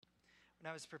When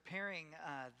I was preparing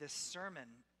this sermon,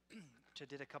 which I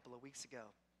did a couple of weeks ago,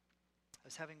 I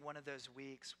was having one of those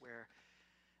weeks where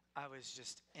I was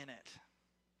just in it.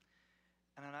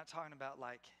 And I'm not talking about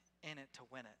like in it to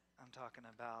win it. I'm talking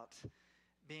about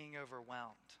being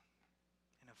overwhelmed,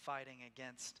 fighting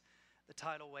against the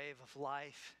tidal wave of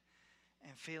life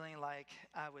and feeling like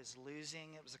I was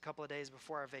losing. It was a couple of days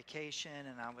before our vacation,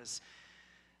 and I was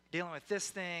dealing with this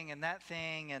thing and that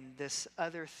thing and this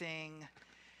other thing.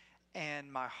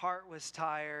 And my heart was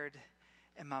tired,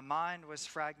 and my mind was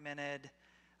fragmented.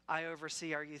 I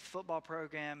oversee our youth football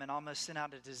program and almost sent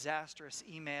out a disastrous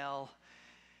email.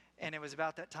 And it was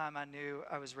about that time I knew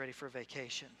I was ready for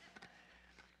vacation.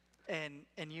 And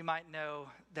you might know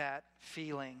that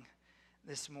feeling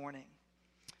this morning.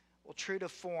 Well, true to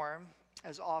form,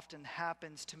 as often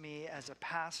happens to me as a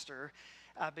pastor,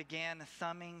 I began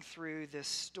thumbing through this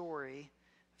story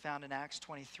found in Acts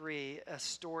 23, a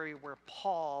story where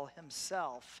Paul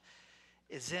himself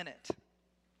is in it.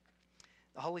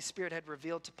 The Holy Spirit had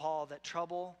revealed to Paul that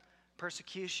trouble,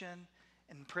 persecution,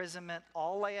 imprisonment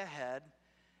all lay ahead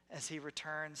as he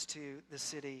returns to the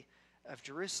city of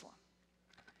Jerusalem.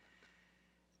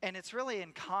 And it's really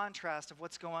in contrast of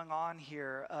what's going on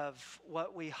here, of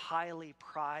what we highly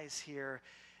prize here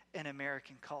in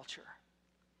American culture.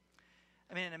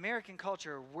 I mean, in American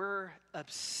culture, we're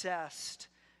obsessed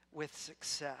with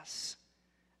success.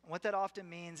 And what that often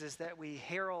means is that we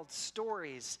herald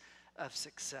stories of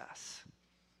success.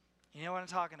 You know what I'm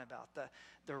talking about?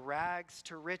 The rags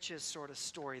to riches sort of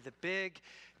story, the big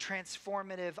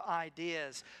transformative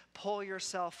ideas. Pull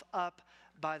yourself up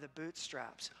by the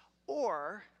bootstraps.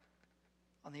 Or,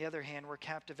 on the other hand, we're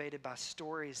captivated by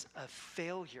stories of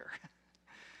failure.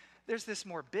 There's this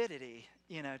morbidity,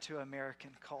 to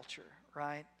American culture,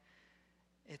 right?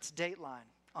 It's Dateline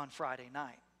on Friday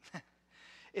night.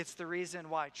 It's the reason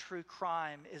why true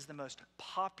crime is the most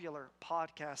popular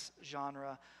podcast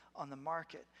genre on the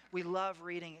market. We love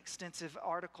reading extensive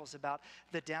articles about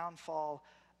the downfall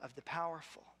of the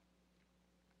powerful.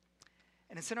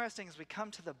 And it's interesting, as we come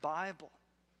to the Bible,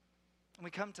 and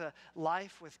we come to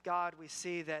life with God, we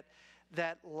see that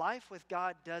life with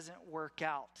God doesn't work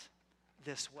out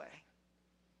this way.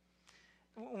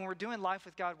 When we're doing life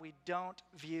with God, we don't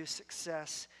view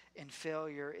success and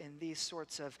failure in these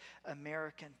sorts of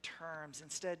American terms.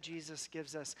 Instead, Jesus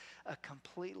gives us a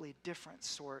completely different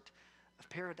sort of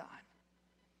paradigm.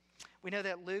 We know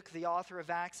that Luke, the author of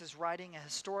Acts, is writing a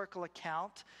historical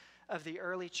account of the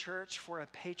early church for a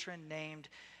patron named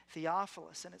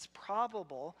Theophilus. And it's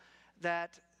probable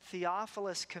that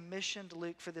Theophilus commissioned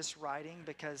Luke for this writing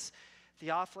because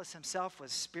Theophilus himself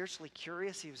was spiritually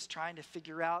curious. He was trying to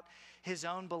figure out his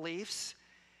own beliefs.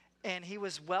 And he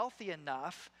was wealthy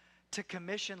enough to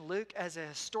commission Luke as a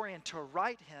historian to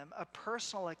write him a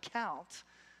personal account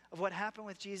of what happened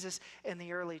with Jesus in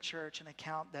the early church, an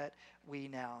account that we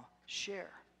now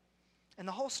share. And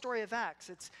the whole story of Acts,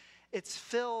 it's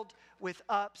filled with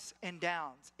ups and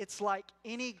downs. It's like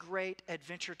any great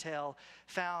adventure tale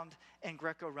found in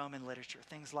Greco-Roman literature,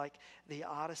 things like the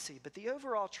Odyssey. But the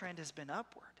overall trend has been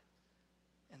upward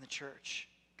in the church.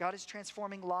 God is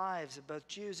transforming lives of both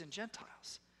Jews and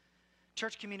Gentiles.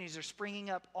 Church communities are springing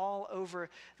up all over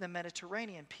the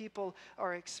Mediterranean. People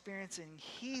are experiencing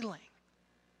healing.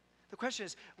 The question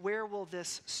is, where will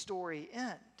this story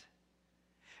end?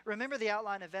 Remember the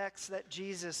outline of Acts that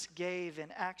Jesus gave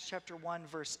in Acts chapter 1,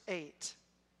 verse 8.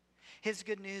 His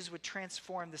good news would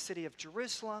transform the city of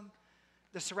Jerusalem,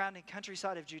 the surrounding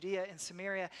countryside of Judea and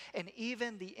Samaria, and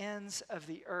even the ends of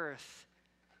the earth,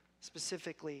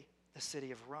 specifically the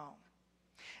city of Rome.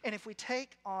 And if we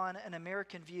take on an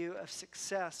American view of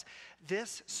success,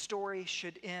 this story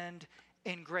should end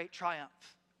in great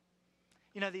triumph.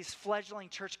 These fledgling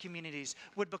church communities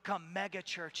would become mega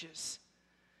churches.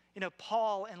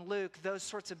 Paul and Luke, those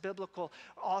sorts of biblical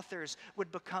authors,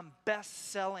 would become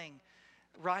best-selling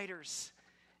writers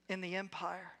in the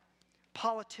empire.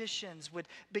 Politicians would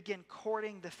begin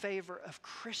courting the favor of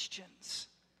Christians.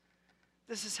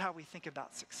 This is how we think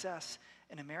about success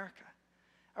in America.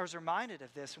 I was reminded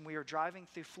of this when we were driving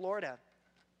through Florida.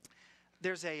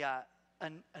 There's a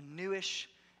newish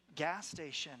gas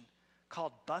station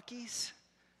called Buc-ee's.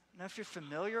 I don't know if you're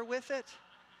familiar with it.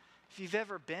 If you've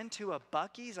ever been to a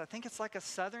Buc-ee's, I think it's like a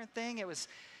southern thing. It was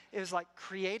like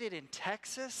created in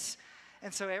Texas.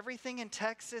 And so everything in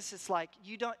Texas,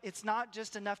 it's not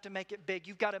just enough to make it big.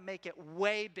 You've got to make it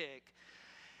way big.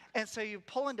 And so you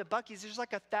pull into Buc-ee's, there's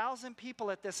like 1,000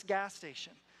 people at this gas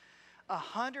station.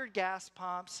 100 gas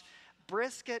pumps,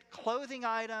 brisket, clothing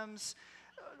items,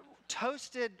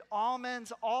 toasted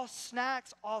almonds, all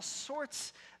snacks, all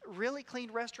sorts, really clean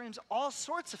restrooms, all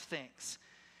sorts of things.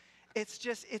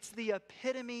 It's the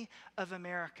epitome of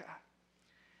America.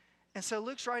 And so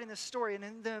Luke's writing this story, and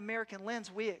in the American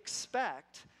lens, we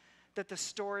expect that the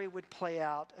story would play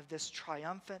out of this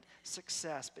triumphant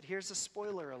success. But here's a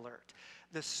spoiler alert.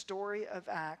 The story of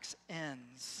Acts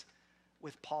ends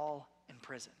with Paul in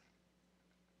prison.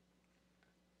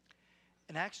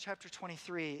 And Acts chapter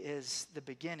 23 is the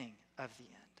beginning of the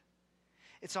end.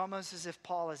 It's almost as if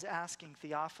Paul is asking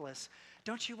Theophilus,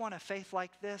 don't you want a faith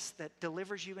like this that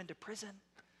delivers you into prison?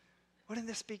 Wouldn't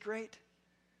this be great?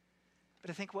 But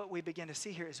I think what we begin to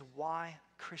see here is why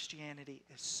Christianity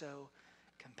is so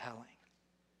compelling.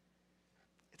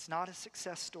 It's not a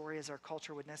success story as our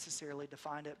culture would necessarily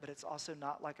define it, but it's also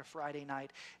not like a Friday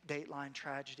night Dateline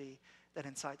tragedy that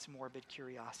incites morbid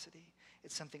curiosity.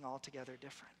 It's something altogether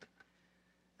different.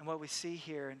 And what we see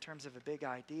here in terms of a big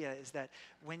idea is that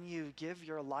when you give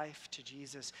your life to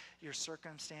Jesus, your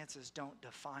circumstances don't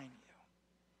define you.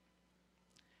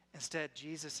 Instead,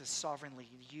 Jesus is sovereignly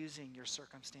using your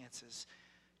circumstances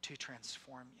to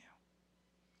transform you.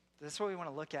 That's what we want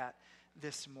to look at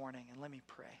this morning, and let me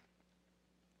pray.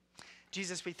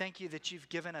 Jesus, we thank you that you've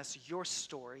given us your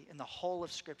story in the whole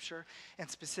of Scripture, and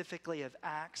specifically of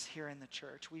Acts here in the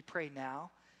church. We pray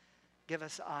now, give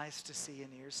us eyes to see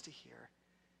and ears to hear.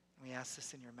 We ask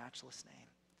this in your matchless name.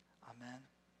 Amen.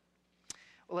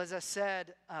 Well, as I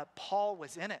said, Paul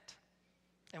was in it.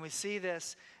 And we see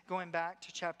this going back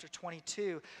to chapter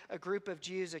 22. A group of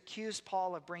Jews accused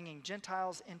Paul of bringing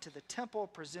Gentiles into the temple,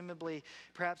 presumably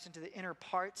perhaps into the inner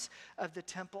parts of the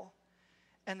temple.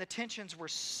 And the tensions were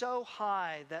so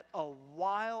high that a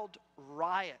wild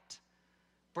riot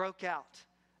broke out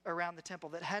around the temple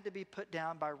that had to be put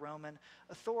down by Roman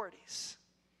authorities.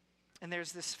 And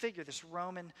there's this figure, this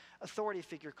Roman authority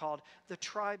figure called the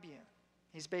tribune.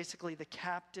 He's basically the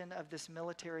captain of this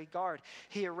military guard.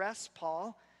 He arrests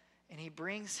Paul and he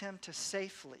brings him to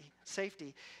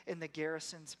safety in the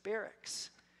garrison's barracks.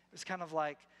 It was kind of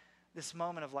like this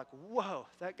moment of like, whoa,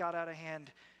 that got out of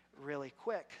hand really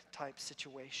quick type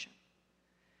situation.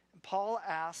 And Paul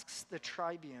asks the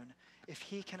tribune if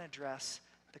he can address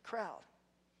the crowd.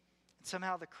 And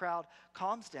somehow the crowd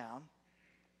calms down.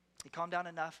 He calmed down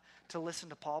enough to listen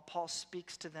to Paul. Paul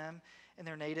speaks to them in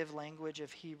their native language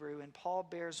of Hebrew, and Paul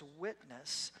bears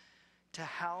witness to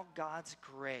how God's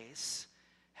grace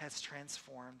has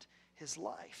transformed his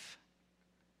life.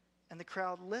 And the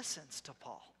crowd listens to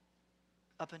Paul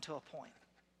up until a point.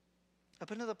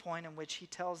 Up until the point in which he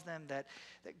tells them that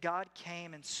God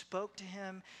came and spoke to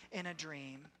him in a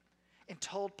dream and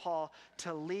told Paul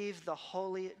to leave the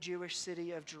holy Jewish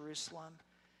city of Jerusalem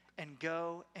and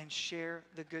go and share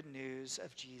the good news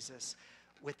of Jesus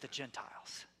with the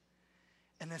Gentiles.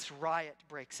 And this riot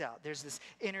breaks out. There's this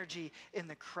energy in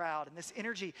the crowd. And this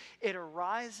energy, it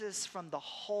arises from the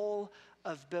whole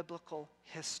of biblical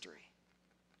history.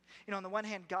 You know, on the one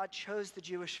hand, God chose the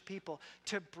Jewish people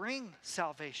to bring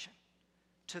salvation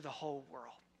to the whole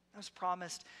world. That was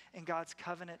promised in God's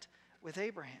covenant with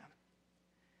Abraham.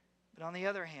 But on the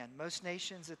other hand, most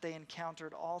nations that they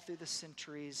encountered all through the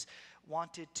centuries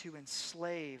wanted to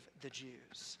enslave the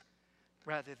Jews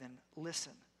rather than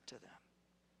listen to them.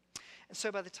 And so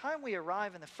by the time we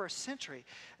arrive in the first century,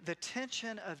 the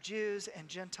tension of Jews and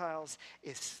Gentiles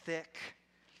is thick.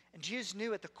 And Jews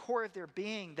knew at the core of their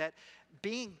being that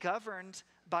being governed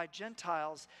by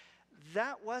Gentiles,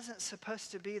 that wasn't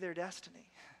supposed to be their destiny.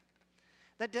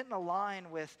 That didn't align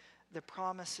with the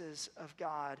promises of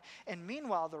God. And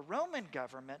meanwhile, the Roman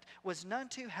government was none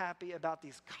too happy about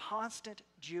these constant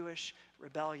Jewish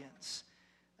rebellions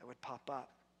that would pop up.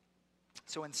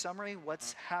 So in summary,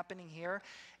 what's happening here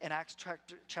in Acts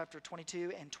chapter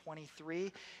 22 and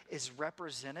 23 is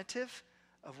representative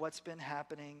of what's been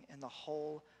happening in the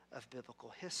whole of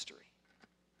biblical history.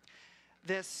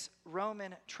 This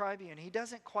Roman tribune, he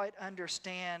doesn't quite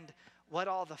understand what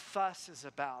all the fuss is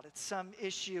about. It's some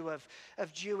issue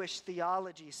of Jewish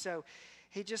theology. So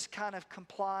he just kind of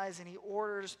complies and he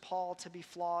orders Paul to be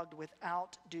flogged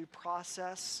without due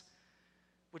process,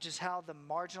 which is how the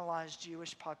marginalized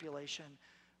Jewish population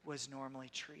was normally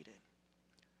treated.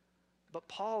 But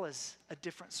Paul is a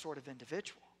different sort of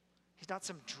individual. He's not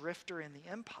some drifter in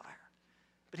the empire,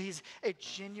 but he's a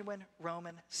genuine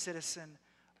Roman citizen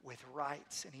with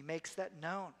rights, and he makes that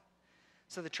known.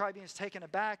 So the tribune is taken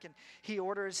aback and he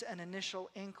orders an initial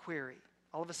inquiry.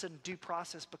 All of a sudden, due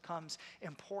process becomes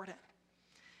important.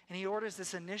 And he orders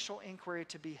this initial inquiry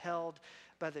to be held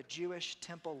by the Jewish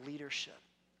temple leadership,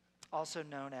 also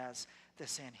known as the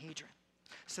Sanhedrin.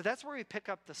 So that's where we pick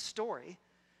up the story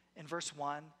in verse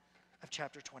 1 of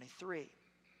chapter 23.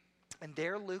 And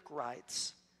there Luke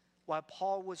writes, while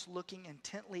Paul was looking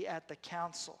intently at the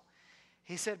council,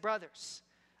 he said, "Brothers,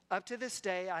 Up to this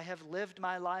day, I have lived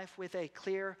my life with a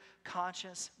clear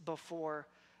conscience before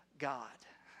God.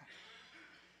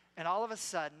 And all of a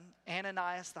sudden,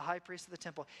 Ananias, the high priest of the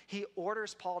temple, he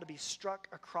orders Paul to be struck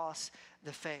across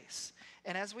the face.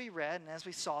 And as we read and as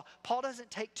we saw, Paul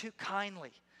doesn't take too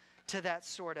kindly to that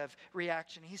sort of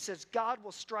reaction. He says, God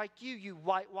will strike you, you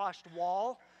whitewashed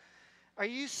wall. Are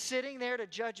you sitting there to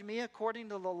judge me according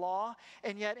to the law?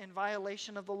 And yet in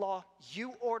violation of the law,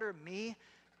 you order me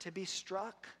to be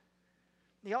struck?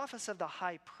 The office of the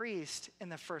high priest in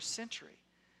the first century,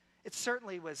 it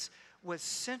certainly was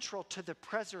central to the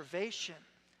preservation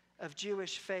of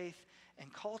Jewish faith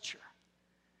and culture.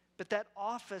 But that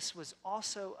office was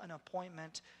also an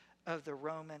appointment of the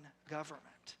Roman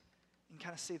government. You can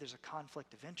kind of see there's a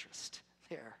conflict of interest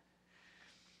there.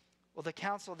 Well, the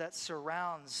council that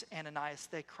surrounds Ananias,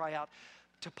 they cry out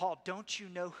to Paul, don't you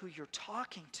know who you're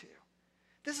talking to?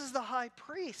 This is the high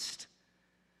priest.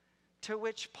 To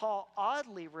which Paul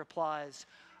oddly replies,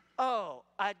 oh,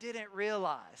 I didn't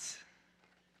realize.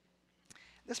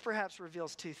 This perhaps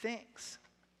reveals two things.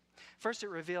 First, it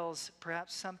reveals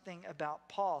perhaps something about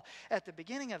Paul. At the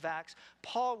beginning of Acts,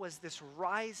 Paul was this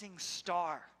rising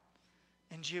star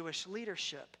in Jewish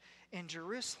leadership in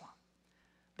Jerusalem.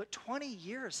 But 20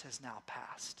 years has now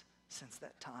passed since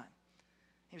that time.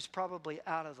 He was probably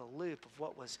out of the loop of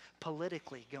what was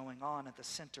politically going on at the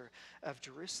center of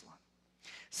Jerusalem.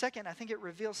 Second, I think it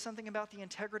reveals something about the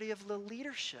integrity of the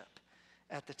leadership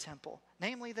at the temple,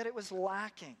 namely that it was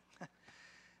lacking.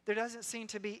 There doesn't seem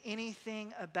to be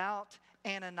anything about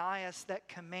Ananias that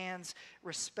commands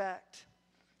respect.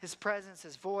 His presence,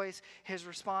 his voice, his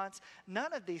response,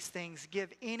 none of these things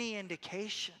give any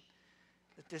indication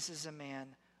that this is a man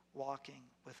walking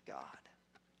with God.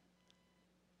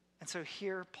 And so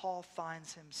here Paul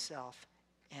finds himself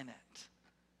in it,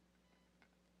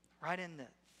 right in the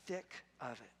thick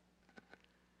of it.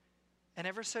 And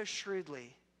ever so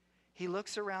shrewdly, he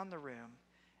looks around the room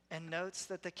and notes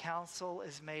that the council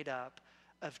is made up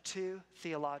of two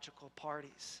theological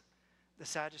parties, the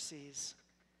Sadducees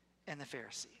and the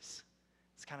Pharisees.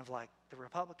 It's kind of like the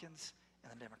Republicans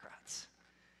and the Democrats.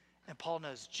 And Paul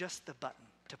knows just the button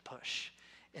to push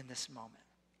in this moment.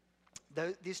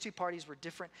 These two parties were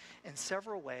different in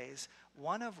several ways,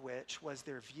 one of which was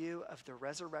their view of the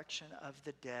resurrection of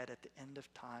the dead at the end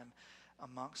of time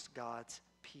amongst God's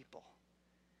people.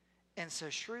 And so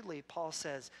shrewdly, Paul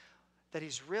says that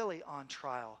he's really on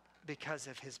trial because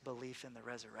of his belief in the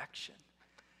resurrection.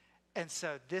 And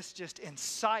so this just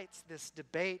incites this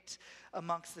debate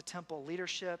amongst the temple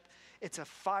leadership. It's a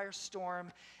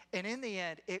firestorm. And in the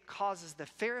end, it causes the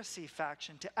Pharisee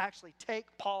faction to actually take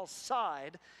Paul's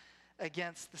side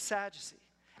against the Sadducee.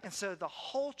 And so the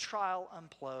whole trial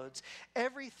implodes.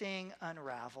 Everything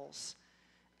unravels.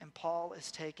 And Paul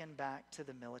is taken back to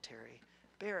the military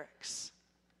barracks.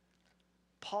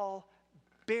 Paul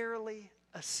barely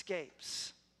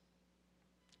escapes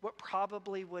what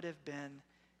probably would have been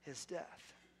his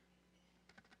death.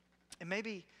 And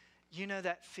maybe you know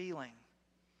that feeling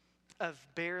of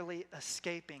barely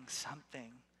escaping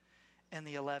something in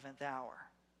the 11th hour.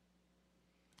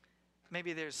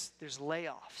 Maybe there's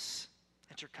layoffs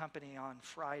at your company on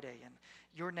Friday and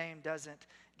your name doesn't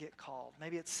get called.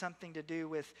 Maybe it's something to do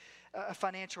with a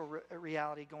financial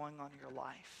reality going on in your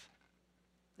life.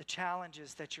 The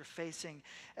challenges that you're facing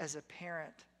as a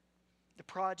parent, the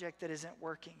project that isn't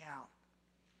working out,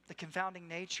 the confounding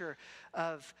nature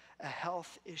of a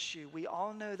health issue. We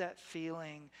all know that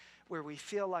feeling where we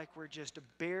feel like we're just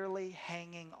barely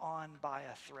hanging on by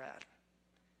a thread.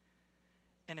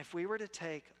 And if we were to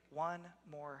take one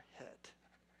more hit,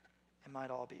 it might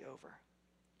all be over.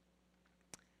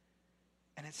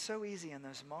 And it's so easy in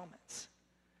those moments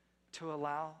to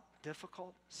allow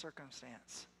difficult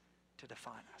circumstance to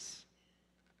define us.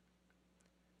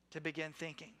 To begin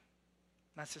thinking,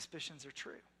 my suspicions are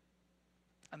true.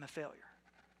 I'm a failure.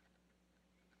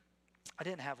 I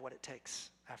didn't have what it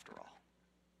takes after all.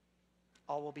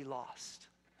 All will be lost.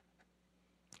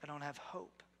 I don't have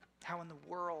hope. How in the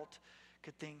world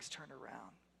could things turn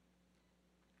around?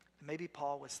 And maybe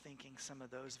Paul was thinking some of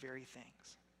those very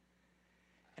things.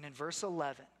 And in verse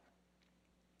 11,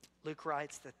 Luke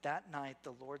writes that night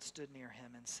the Lord stood near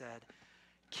him and said,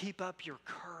 keep up your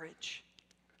courage.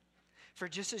 For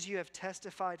just as you have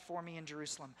testified for me in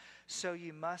Jerusalem, so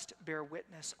you must bear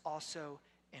witness also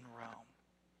in Rome.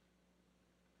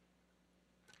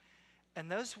 And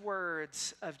those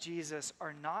words of Jesus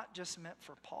are not just meant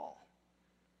for Paul,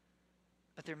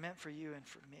 but they're meant for you and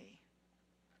for me.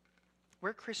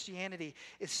 Where Christianity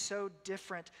is so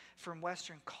different from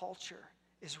Western culture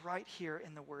is right here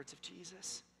in the words of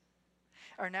Jesus.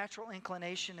 Our natural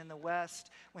inclination in the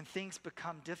West, when things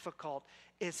become difficult,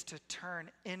 is to turn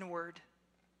inward,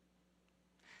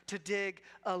 to dig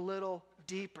a little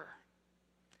deeper.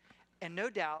 And no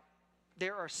doubt,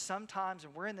 there are some times,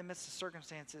 and we're in the midst of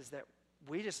circumstances that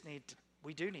we do need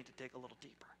to dig a little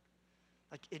deeper.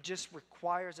 Like, it just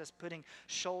requires us putting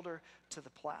shoulder to the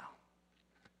plow.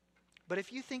 But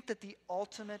if you think that the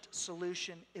ultimate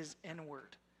solution is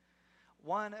inward,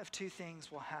 one of two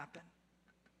things will happen.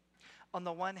 On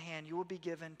the one hand, you will be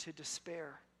given to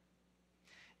despair.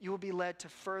 You will be led to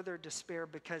further despair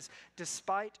because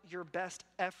despite your best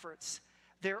efforts,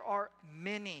 there are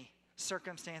many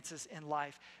circumstances in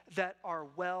life that are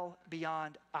well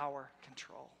beyond our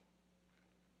control.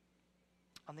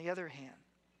 On the other hand,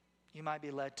 you might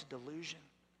be led to delusion.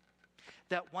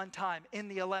 That one time in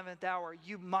the 11th hour,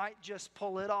 you might just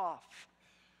pull it off.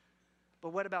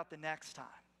 But what about the next time?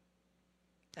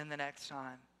 And the next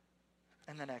time,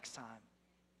 and the next time,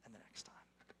 and the next time.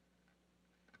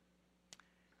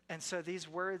 And so these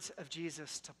words of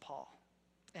Jesus to Paul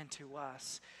and to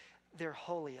us, they're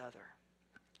wholly other.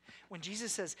 When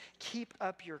Jesus says, keep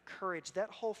up your courage, that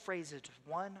whole phrase is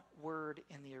one word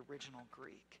in the original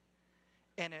Greek.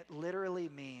 And it literally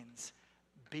means,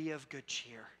 be of good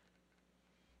cheer.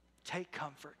 Take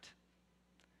comfort.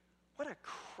 What a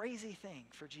crazy thing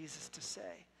for Jesus to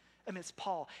say amidst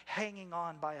Paul hanging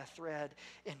on by a thread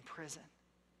in prison.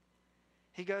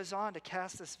 He goes on to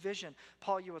cast this vision.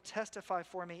 Paul, you will testify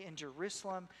for me in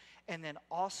Jerusalem and then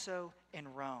also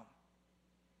in Rome.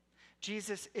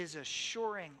 Jesus is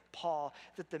assuring Paul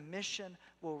that the mission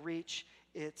will reach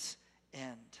its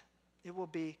end. It will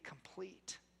be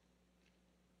complete.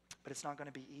 But it's not going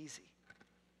to be easy.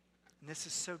 And this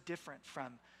is so different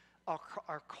from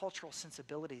our cultural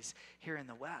sensibilities here in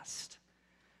the West.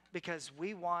 Because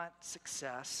we want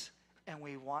success, and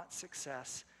we want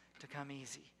success to come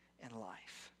easy in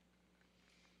life.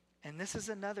 And this is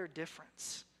another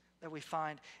difference that we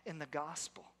find in the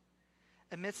gospel.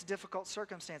 Amidst difficult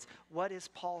circumstance, what is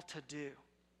Paul to do?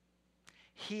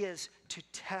 He is to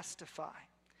testify,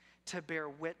 to bear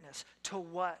witness. To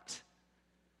what?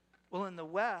 Well, in the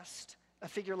West, a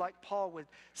figure like Paul would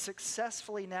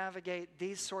successfully navigate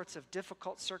these sorts of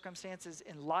difficult circumstances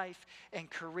in life and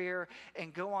career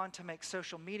and go on to make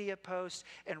social media posts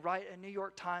and write a New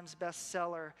York Times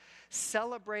bestseller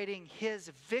celebrating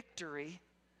his victory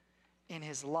in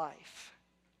his life.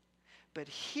 But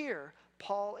here,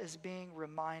 Paul is being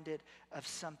reminded of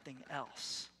something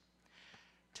else.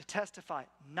 To testify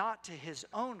not to his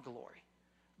own glory,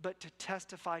 but to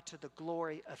testify to the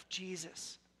glory of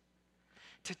Jesus.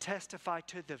 To testify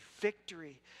to the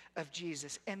victory of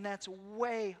Jesus. And that's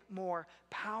way more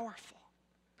powerful.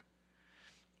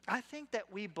 I think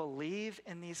that we believe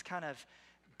in these kind of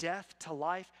death to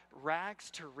life,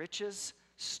 rags to riches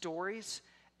stories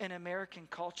in American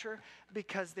culture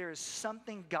because there is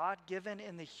something God-given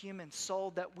in the human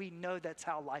soul that we know that's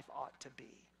how life ought to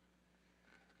be.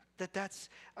 That's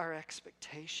our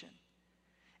expectation.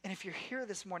 And if you're here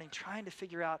this morning trying to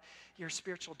figure out your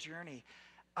spiritual journey,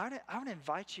 I would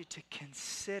invite you to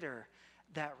consider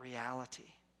that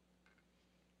reality.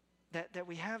 That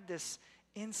we have this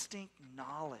instinct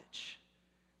knowledge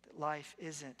that life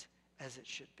isn't as it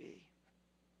should be.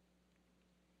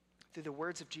 Through the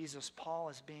words of Jesus, Paul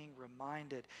is being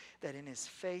reminded that in his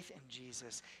faith in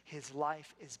Jesus, his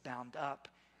life is bound up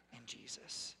in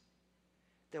Jesus.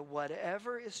 That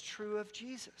whatever is true of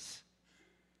Jesus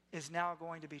is now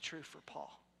going to be true for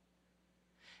Paul.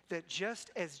 That just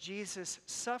as Jesus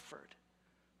suffered,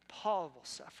 Paul will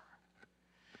suffer.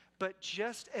 But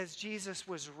just as Jesus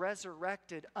was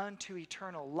resurrected unto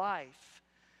eternal life,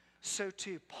 so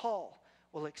too Paul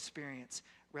will experience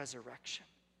resurrection.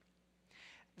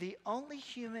 The only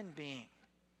human being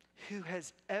who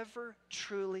has ever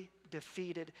truly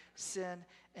defeated sin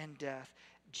and death,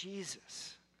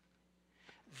 Jesus,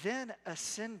 then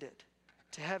ascended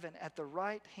to heaven at the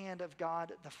right hand of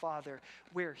God the Father,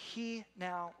 where he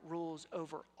now rules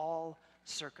over all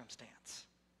circumstance.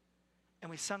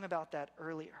 And we sung about that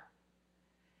earlier.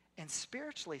 And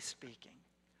spiritually speaking,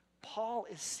 Paul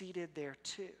is seated there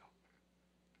too.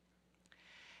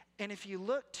 And if you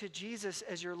look to Jesus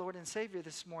as your Lord and Savior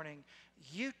this morning,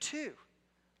 you too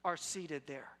are seated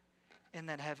there in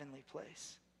that heavenly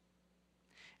place.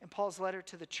 In Paul's letter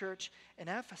to the church in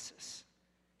Ephesus,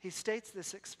 he states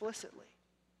this explicitly.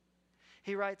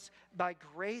 He writes, by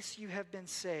grace you have been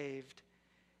saved,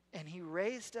 and he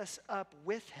raised us up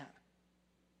with him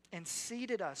and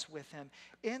seated us with him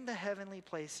in the heavenly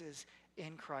places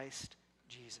in Christ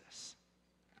Jesus.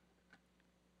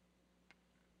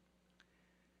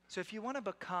 So if you want to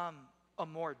become a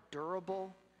more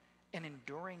durable an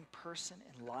enduring person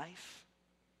in life,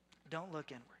 don't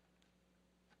look inward.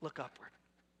 Look upward.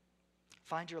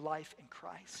 Find your life in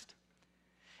Christ.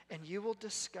 And you will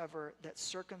discover that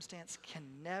circumstance can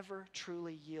never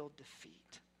truly yield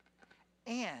defeat.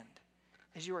 And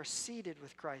as you are seated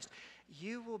with Christ,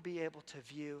 you will be able to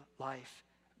view life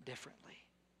differently.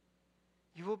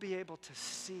 You will be able to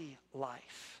see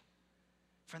life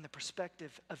from the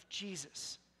perspective of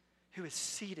Jesus, who is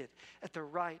seated at the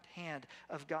right hand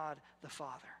of God the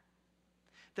Father.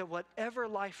 That whatever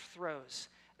life throws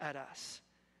at us,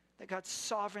 that God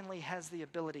sovereignly has the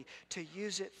ability to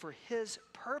use it for his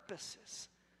purposes,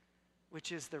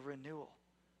 which is the renewal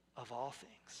of all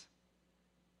things.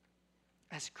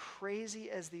 As crazy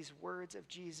as these words of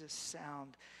Jesus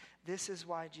sound, this is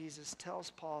why Jesus tells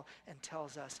Paul and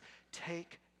tells us,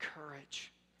 take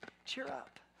courage. Cheer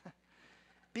up.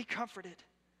 Be comforted.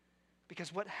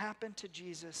 Because what happened to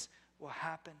Jesus will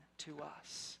happen to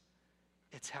us.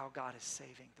 It's how God is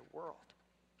saving the world.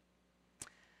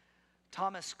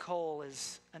 Thomas Cole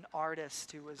is an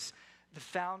artist who was the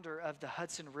founder of the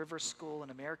Hudson River School, an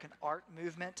American art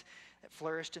movement that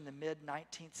flourished in the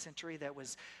mid-19th century that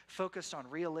was focused on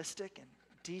realistic and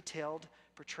detailed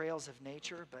portrayals of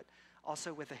nature, but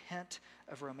also with a hint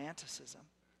of romanticism.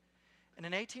 And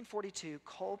in 1842,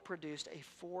 Cole produced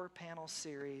a 4-panel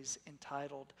series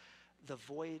entitled The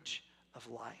Voyage of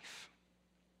Life.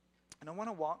 And I want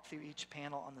to walk through each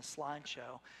panel on the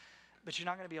slideshow, but you're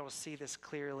not going to be able to see this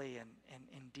clearly and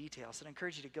in detail. So I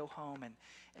encourage you to go home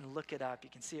and look it up. You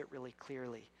can see it really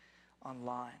clearly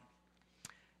online.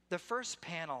 The first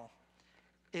panel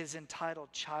is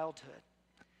entitled Childhood.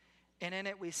 And in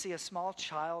it we see a small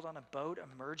child on a boat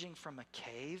emerging from a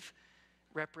cave,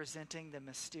 representing the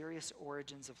mysterious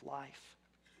origins of life.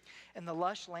 And the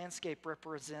lush landscape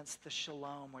represents the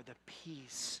shalom, or the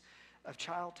peace of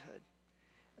childhood.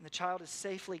 And the child is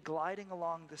safely gliding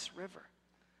along this river,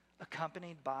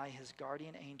 accompanied by his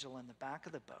guardian angel in the back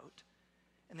of the boat.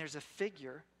 And there's a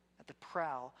figure at the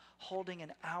prow holding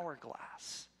an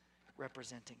hourglass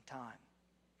representing time.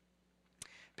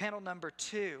 Panel number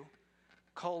 2,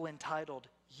 Cole entitled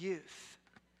Youth.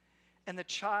 And the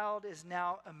child is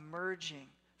now emerging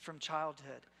from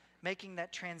childhood, making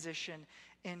that transition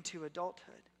into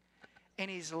adulthood. And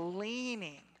he's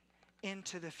leaning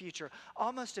into the future,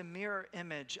 almost a mirror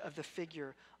image of the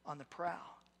figure on the prow.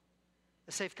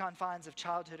 The safe confines of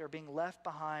childhood are being left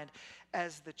behind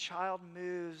as the child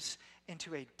moves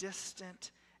into a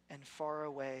distant and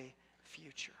faraway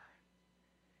future.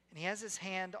 And he has his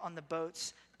hand on the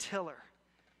boat's tiller,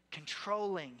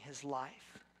 controlling his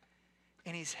life.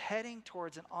 And he's heading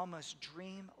towards an almost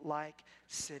dream-like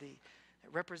city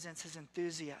that represents his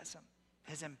enthusiasm,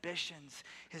 his ambitions,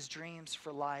 his dreams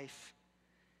for life.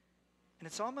 And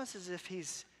it's almost as if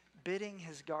he's bidding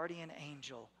his guardian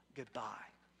angel goodbye.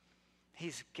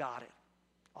 He's got it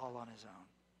all on his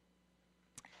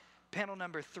own. Panel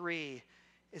number 3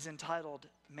 is entitled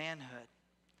Manhood.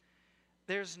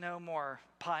 There's no more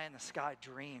pie-in-the-sky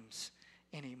dreams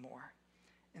anymore.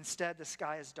 Instead, the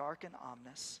sky is dark and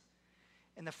ominous.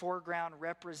 In the foreground,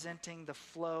 representing the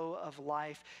flow of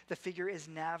life, the figure is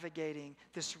navigating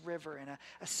this river in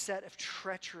a set of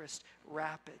treacherous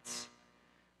rapids.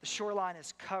 The shoreline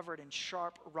is covered in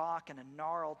sharp rock and a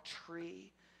gnarled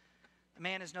tree. The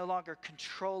man is no longer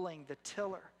controlling the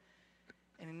tiller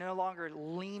and no longer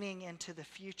leaning into the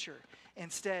future.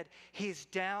 Instead, he's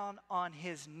down on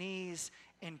his knees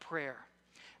in prayer.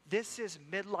 This is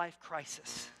midlife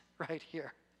crisis right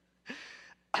here.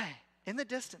 In the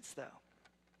distance, though,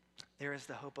 there is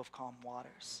the hope of calm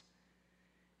waters.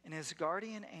 And his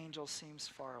guardian angel seems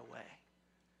far away,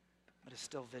 but is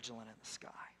still vigilant in the sky.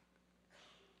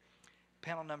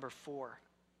 Panel number 4,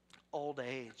 Old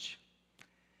Age.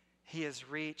 He has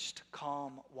reached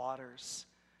calm waters,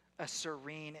 a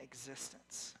serene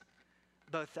existence.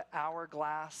 Both the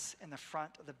hourglass in the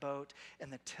front of the boat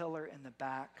and the tiller in the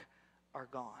back are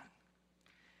gone.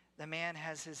 The man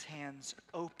has his hands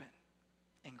open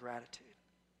in gratitude.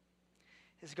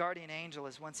 His guardian angel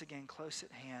is once again close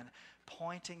at hand,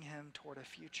 pointing him toward a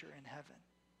future in heaven.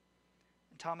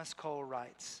 And Thomas Cole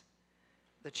writes,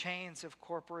 the chains of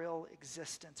corporeal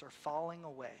existence are falling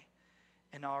away,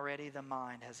 and already the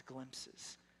mind has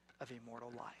glimpses of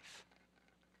immortal life.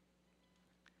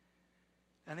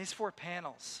 And these 4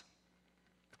 panels,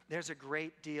 there's a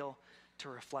great deal to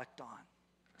reflect on.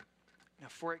 Now,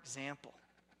 for example,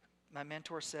 my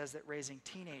mentor says that raising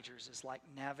teenagers is like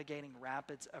navigating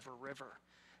rapids of a river.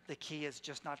 The key is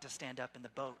just not to stand up in the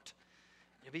boat.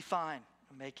 You'll be fine.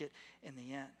 You'll make it in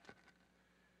the end.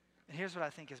 And here's what I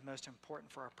think is most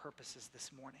important for our purposes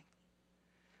this morning.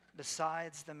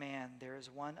 Besides the man, there is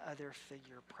one other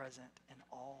figure present in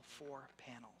all four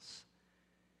panels,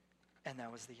 and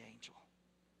that was the angel.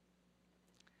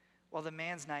 While the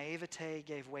man's naivete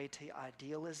gave way to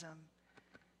idealism,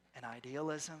 and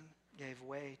idealism gave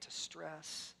way to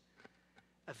stress,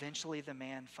 eventually the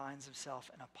man finds himself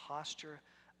in a posture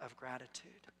of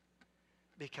gratitude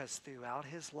because throughout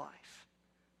his life,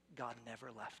 God never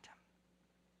left him.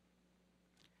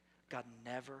 God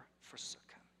never forsook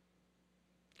him.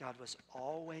 God was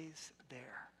always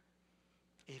there,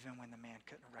 even when the man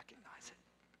couldn't recognize it.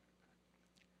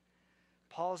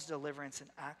 Paul's deliverance in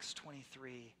Acts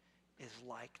 23 is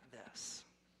like this.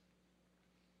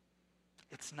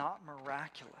 It's not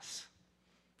miraculous.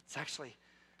 It's actually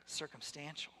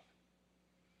circumstantial.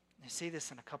 You see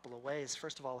this in a couple of ways.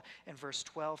 First of all, in verse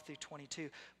 12 through 22,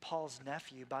 Paul's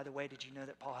nephew, by the way, did you know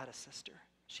that Paul had a sister?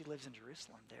 She lives in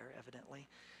Jerusalem there, evidently.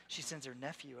 She sends her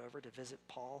nephew over to visit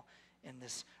Paul in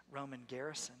this Roman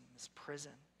garrison, this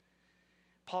prison.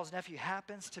 Paul's nephew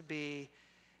happens to be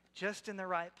just in the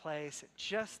right place at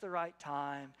just the right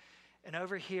time, and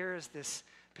over here is this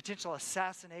potential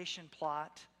assassination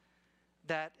plot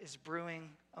that is brewing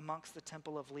amongst the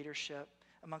temple leadership.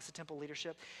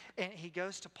 And he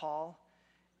goes to Paul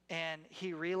and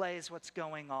he relays what's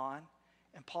going on,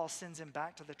 and Paul sends him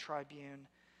back to the tribune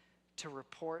to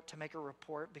make a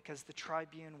report, because the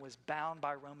tribune was bound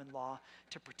by Roman law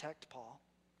to protect Paul.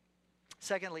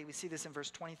 Secondly, we see this in verse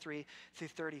 23 through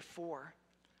 34,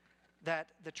 that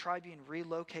the tribune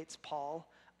relocates Paul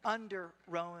under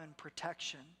Roman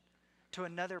protection to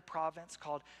another province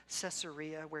called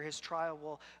Caesarea, where his trial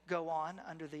will go on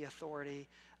under the authority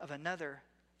of another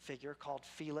figure called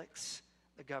Felix,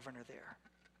 the governor there.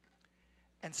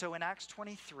 And so in Acts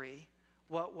 23,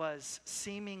 what was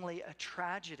seemingly a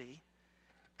tragedy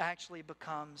actually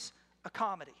becomes a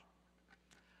comedy.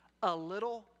 A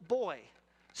little boy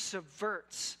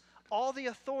subverts all the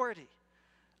authority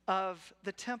of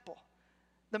the temple,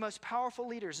 the most powerful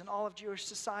leaders in all of Jewish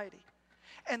society.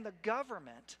 And the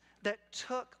government that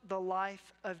took the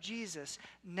life of Jesus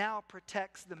now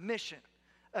protects the mission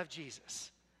of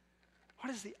Jesus.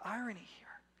 What is the irony here?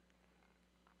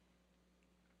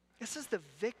 This is the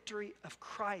victory of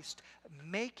Christ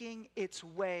making its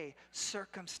way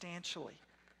circumstantially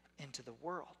into the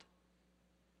world.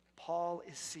 Paul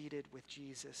is seated with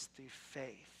Jesus through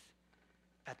faith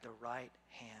at the right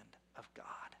hand of God.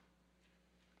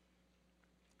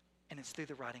 And it's through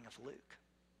the writing of Luke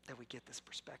that we get this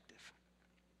perspective.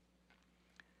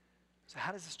 So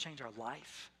how does this change our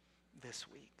life this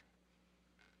week?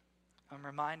 I'm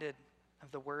reminded of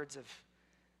the words of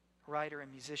writer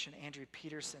and musician Andrew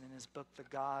Peterson in his book, The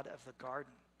God of the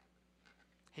Garden.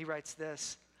 He writes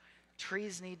this: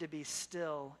 trees need to be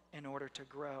still in order to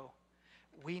grow.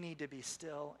 We need to be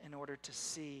still in order to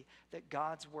see that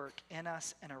God's work in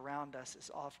us and around us is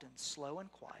often slow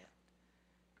and quiet,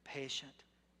 patient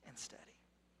and steady.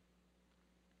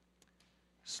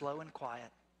 Slow and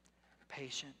quiet,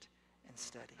 patient and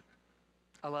steady.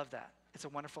 I love that. It's a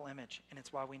wonderful image, and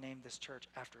it's why we named this church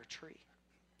after a tree.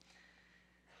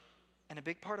 And a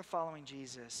big part of following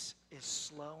Jesus is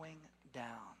slowing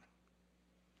down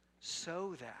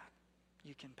so that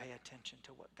you can pay attention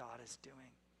to what God is doing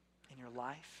in your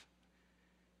life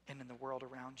and in the world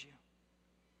around you.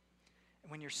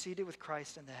 And when you're seated with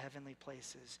Christ in the heavenly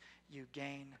places, you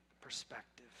gain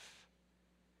perspective.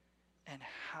 And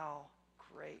how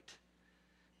great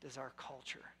does our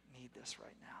culture need this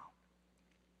right now?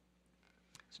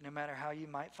 So no matter how you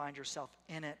might find yourself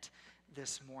in it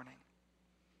this morning,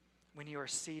 when you are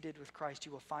seated with Christ,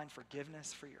 you will find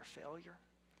forgiveness for your failure.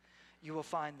 You will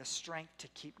find the strength to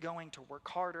keep going, to work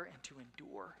harder, and to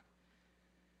endure.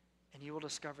 And you will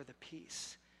discover the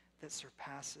peace that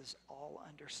surpasses all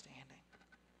understanding.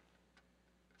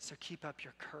 So keep up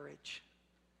your courage.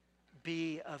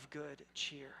 Be of good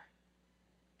cheer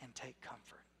and take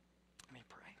comfort. Let me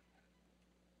pray.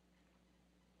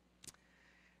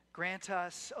 Grant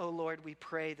us, O Lord, we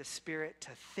pray, the Spirit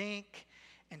to think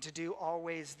and to do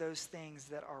always those things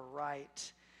that are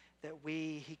right, that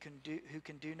we who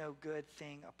can do no good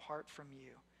thing apart from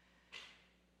you,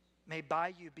 may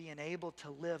by you be enabled to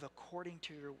live according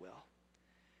to your will.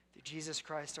 Through Jesus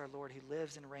Christ our Lord, who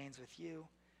lives and reigns with you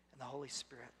and the Holy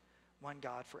Spirit, one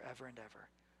God forever and ever.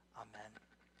 Amen.